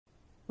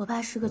我爸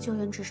是个救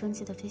援直升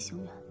机的飞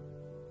行员，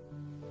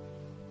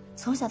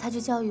从小他就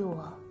教育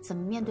我怎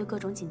么面对各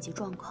种紧急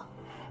状况，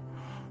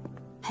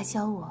还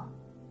教我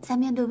在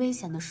面对危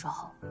险的时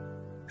候，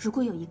如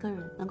果有一个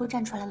人能够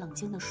站出来冷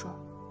静地说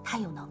他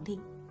有能力、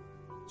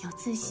有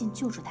自信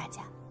救助大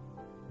家，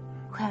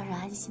会让人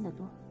安心得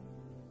多。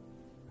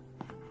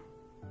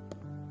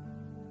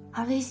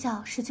而微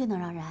笑是最能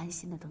让人安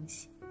心的东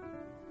西。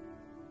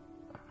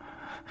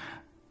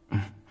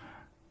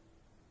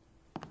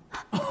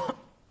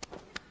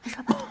没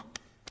事吧？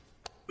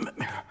没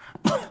事。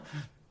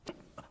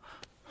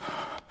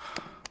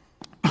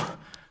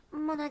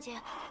莫大姐，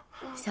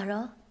小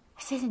柔，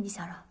谢谢你，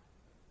小柔。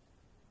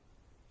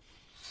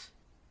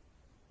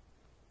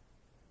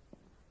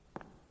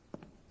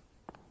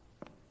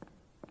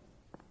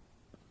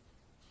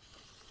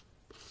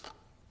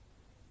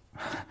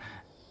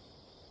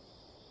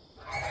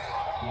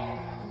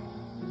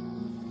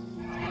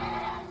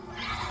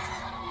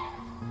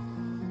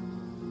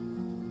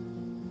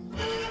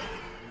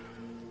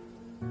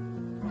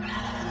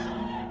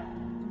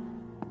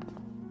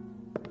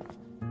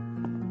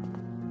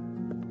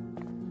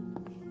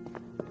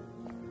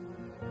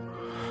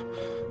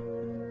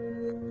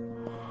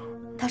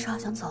大师好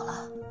像走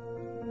了。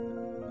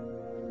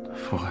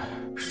不会，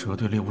蛇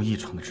对猎物异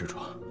常的执着，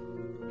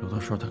有的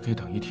时候它可以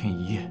等1天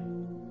1夜。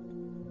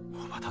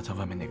我把它在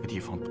外面哪个地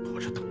方躲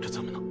着等着，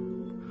怎么能？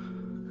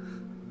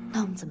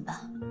那我们怎么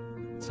办？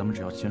咱们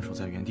只要坚守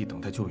在原地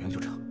等待救援就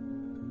成。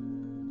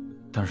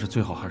但是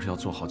最好还是要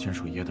做好坚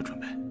守1夜的准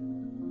备。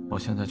我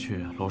现在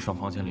去楼上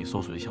房间里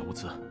搜索一下物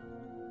资。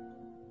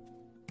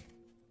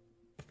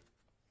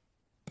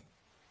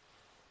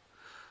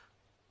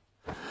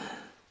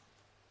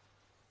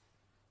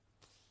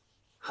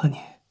和你，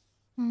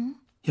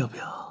要不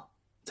要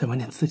再玩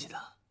点刺激的？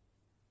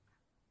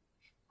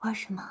玩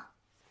什么？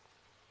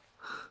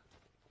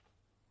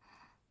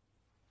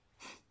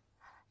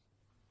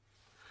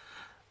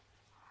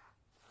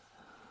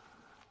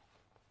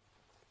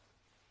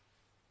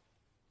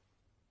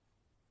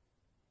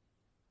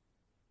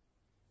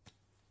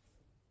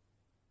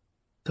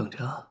等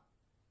着啊。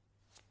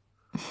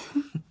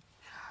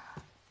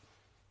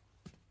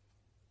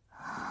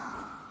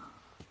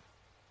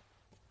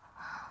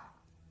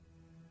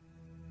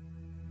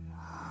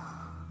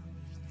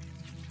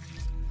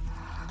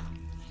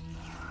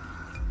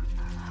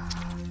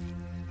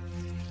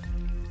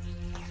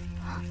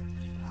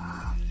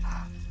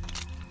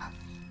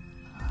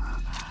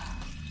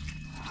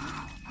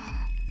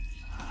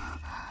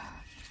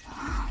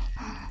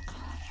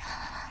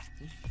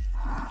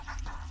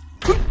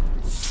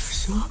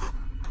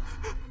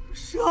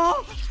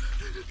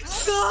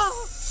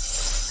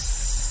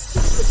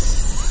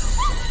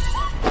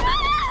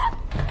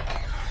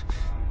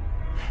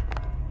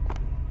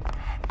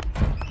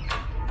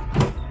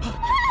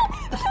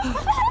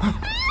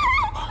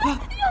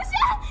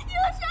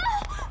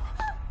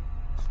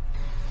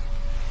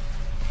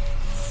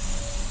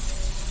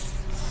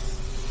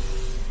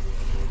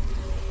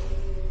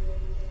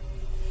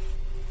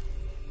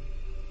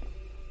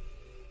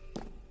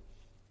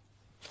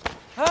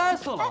哎，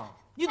色狼，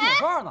你躲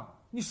这儿呢？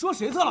你说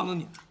谁色狼呢？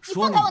你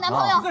放开我男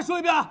朋友！你再说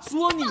一遍，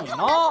说你呢？你个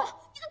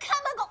看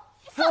门狗！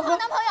你放开我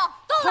男朋友！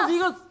够了！他是一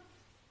个，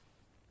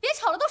别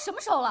吵了，都什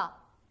么时候了？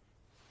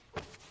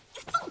你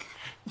放开！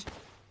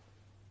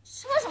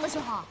什么时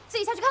候？自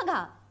己下去看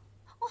看。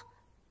我。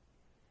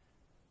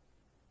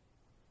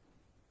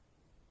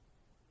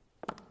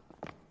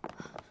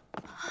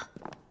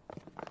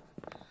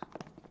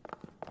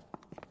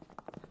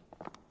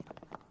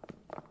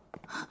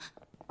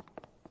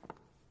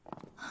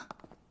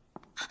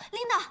琳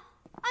达，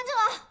安静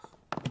了。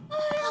哎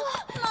呀，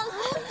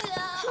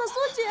马苏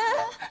姐，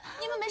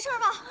你们没事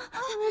吧？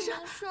没事。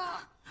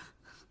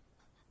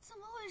怎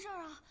么回事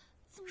啊？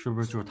是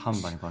不是就是他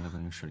们把你关在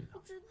更衣室里的？不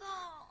知道。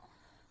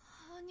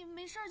你们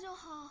没事就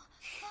好。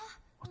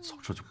我早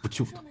知道就不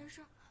救他。没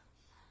事。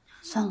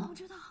算了，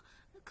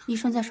医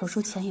生在手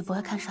术前也不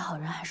会看是好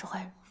人还是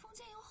坏人。房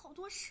间有好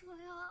多蛇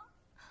呀。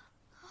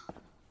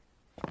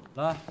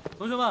来，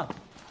同学们，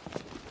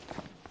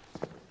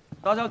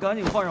大家赶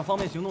紧换上方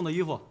便行动的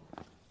衣服。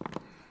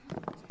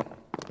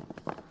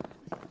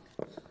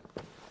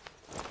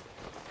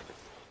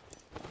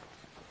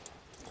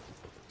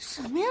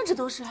什么呀？这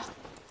都是。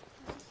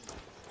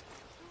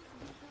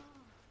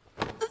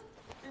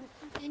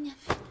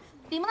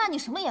李梦娜，你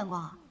什么眼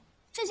光啊？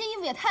这些衣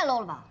服也太 low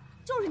了吧！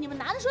就是你们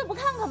拿的时候也不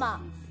看看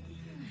吗？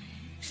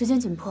时间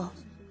紧迫，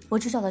我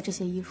只找到这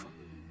些衣服，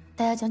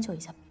大家将就一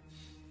下吧。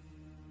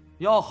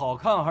要好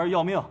看还是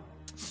要命？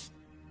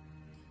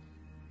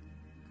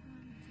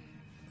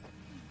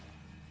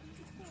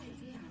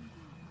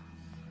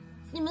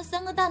你们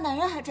3个大男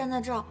人还站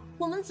在这儿，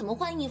我们怎么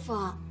换衣服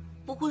啊？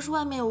不会是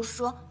外面有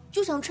蛇，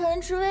就想趁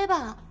人之危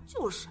吧？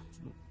就是。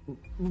不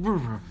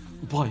是，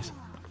不好意思。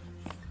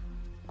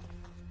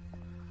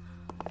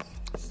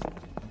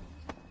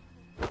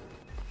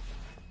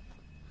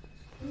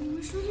你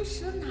们说这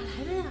蛇哪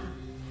来的呀？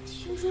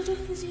听说这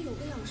附近有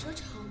个养蛇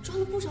场，装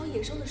了不少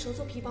野生的蛇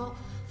做皮包，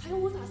还有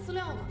违法饲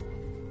料呢。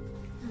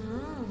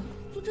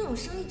种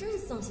生意真是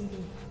丧心病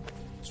狂。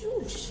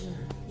就是，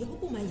以后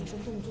不买野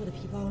生动物做的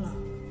皮包了。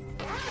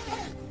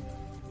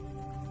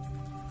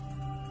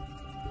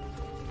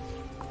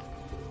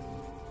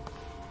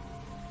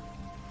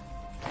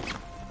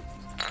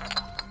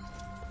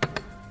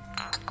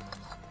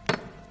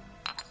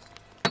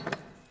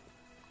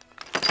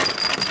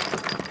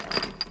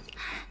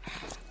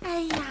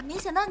哎呀，没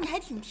想到你还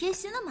挺贴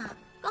心的嘛！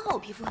刚好我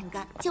皮肤很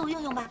干，借我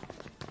用用吧。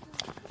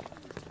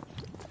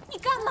你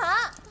干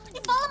嘛？你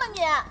疯了吗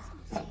你？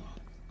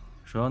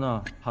蛇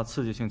呢，怕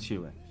刺激性气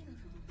味，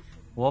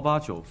我把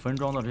酒分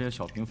装的这些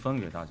小瓶分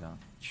给大家，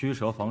驱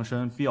蛇防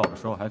身，必要的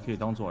时候还可以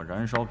当做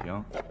燃烧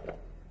瓶。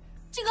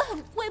这个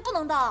很贵，不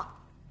能倒。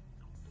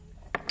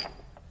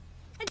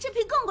哎，这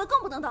瓶更贵，更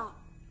不能倒。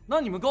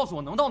那你们告诉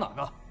我能倒哪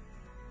个？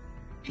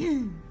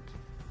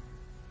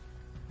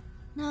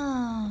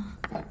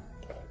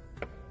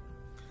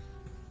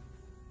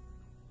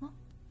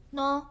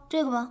那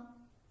这个吧。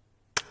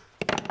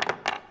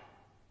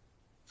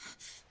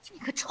你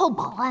个臭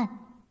保安！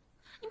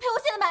你赔我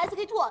现在买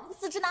SK2，你个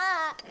死直男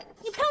癌！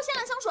你赔我限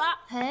量香水。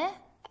赔？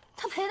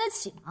他赔得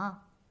起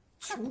吗？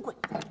穷鬼！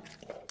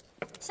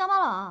乡巴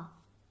佬，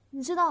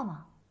你知道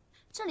吗？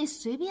这里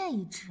随便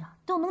一支啊，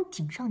都能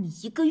顶上你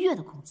1个月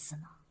的工资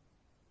呢。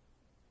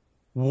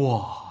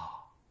哇！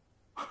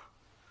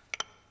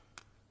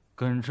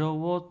跟着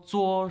我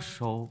左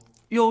手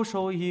右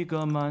手一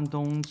个慢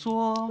动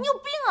作。你有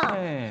病啊！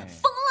哎，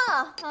疯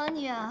了！啊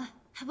你啊，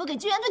还不给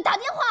救援队打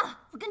电话？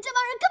我跟这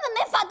帮人根本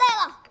没法待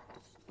了。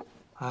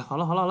哎，好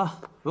了，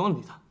不用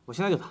理他，我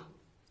现在就打。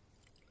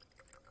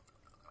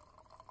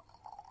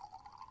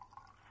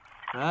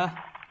喂，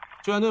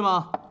救援队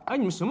吗？哎，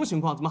你们什么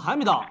情况？怎么还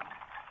没到？哦，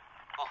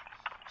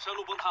山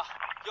路崩塌，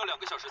要2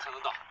个小时才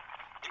能到。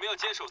你们要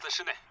坚守在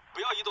室内，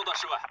不要移动到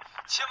室外，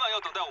千万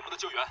要等待我们的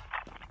救援。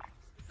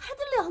还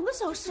得2个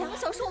小时，2个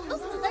小时我们都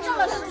死在这儿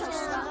了，2个小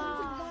时。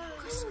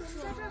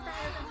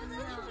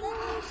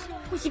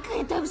我一个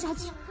也待不下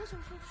去，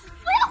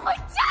我要回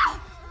家。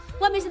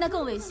外面现在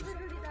更危险，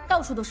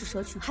到处都是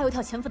蛇群，还有一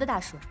条潜伏的大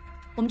蛇。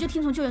我们就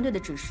听从救援队的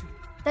指示，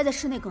待在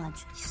室内更安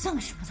全。你算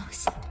个什么东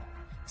西？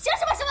凭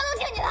什么什么能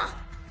听你的？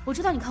我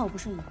知道你看我不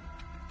顺眼，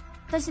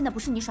但现在不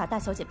是你耍大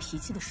小姐脾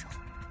气的时候。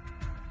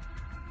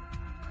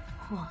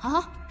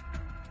我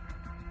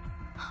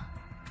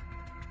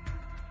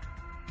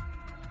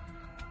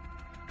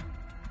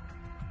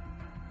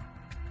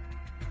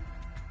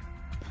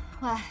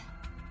喂，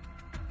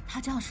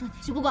他这样说你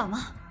就不管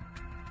吗？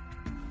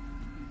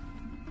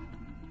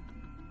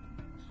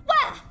喂，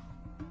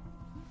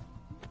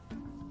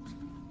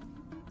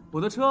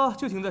我的车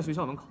就停在学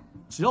校门口，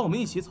只要我们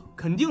一起走，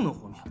肯定能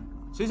活命。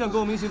谁想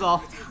跟我们一起走？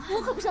我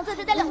可不想在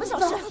这待2个小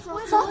时。走，我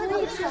也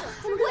去，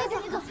我也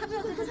跟你走。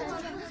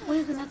我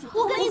也跟他走。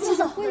我跟你一起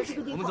走。我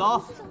们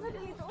走。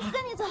我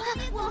跟你走。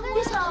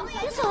别走，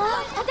别走啊！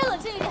大家冷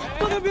静一点。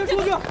大家别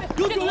出去，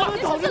有卷帘门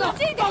挡着呢，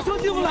大车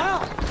进不来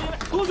啊！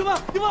同学们，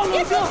你们要冷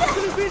静，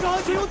这里非常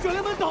安全，有卷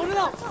帘门挡着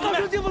呢，大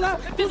车进不来。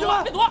同学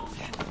们，别躲！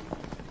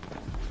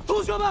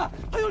同学们，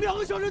还有2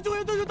个小时救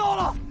援队就到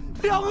了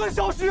，2个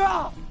小时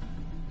啊！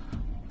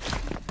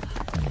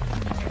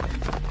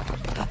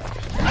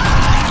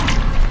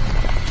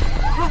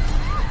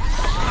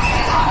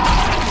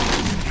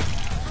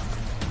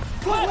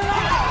快回来！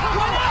快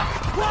啊！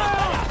快啊！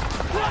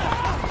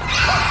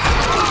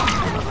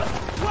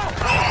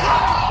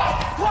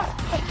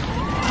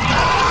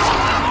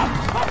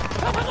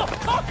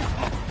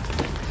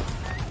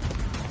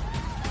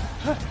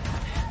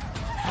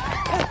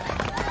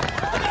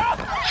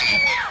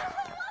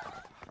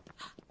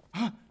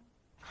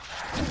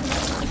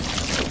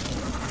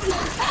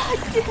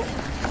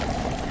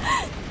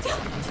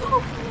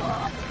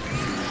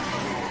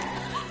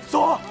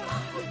走！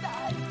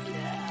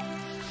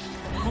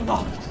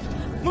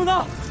孟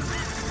达，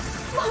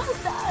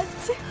大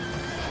姐，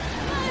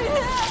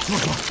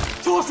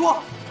听我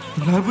说，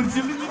来不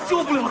及了，你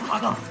救不了他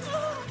的。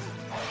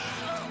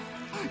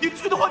你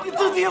去的话，你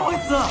自己也会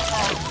死。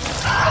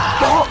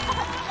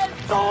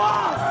走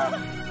啊！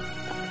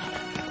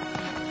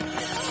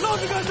闹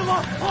着干什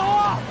么？跑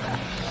啊！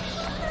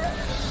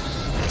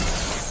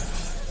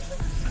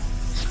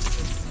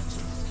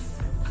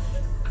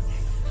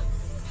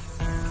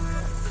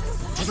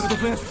把这个都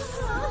吞下去，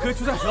可以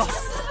驱散蛇。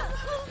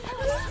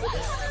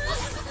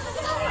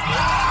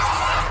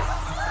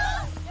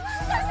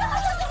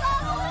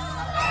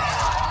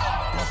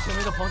前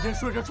面的房间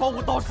顺着窗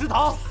户到食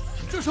堂，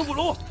这是5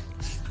楼。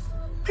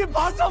你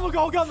爬这么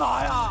高干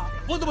嘛呀？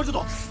我怎么知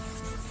道？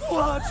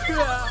我去！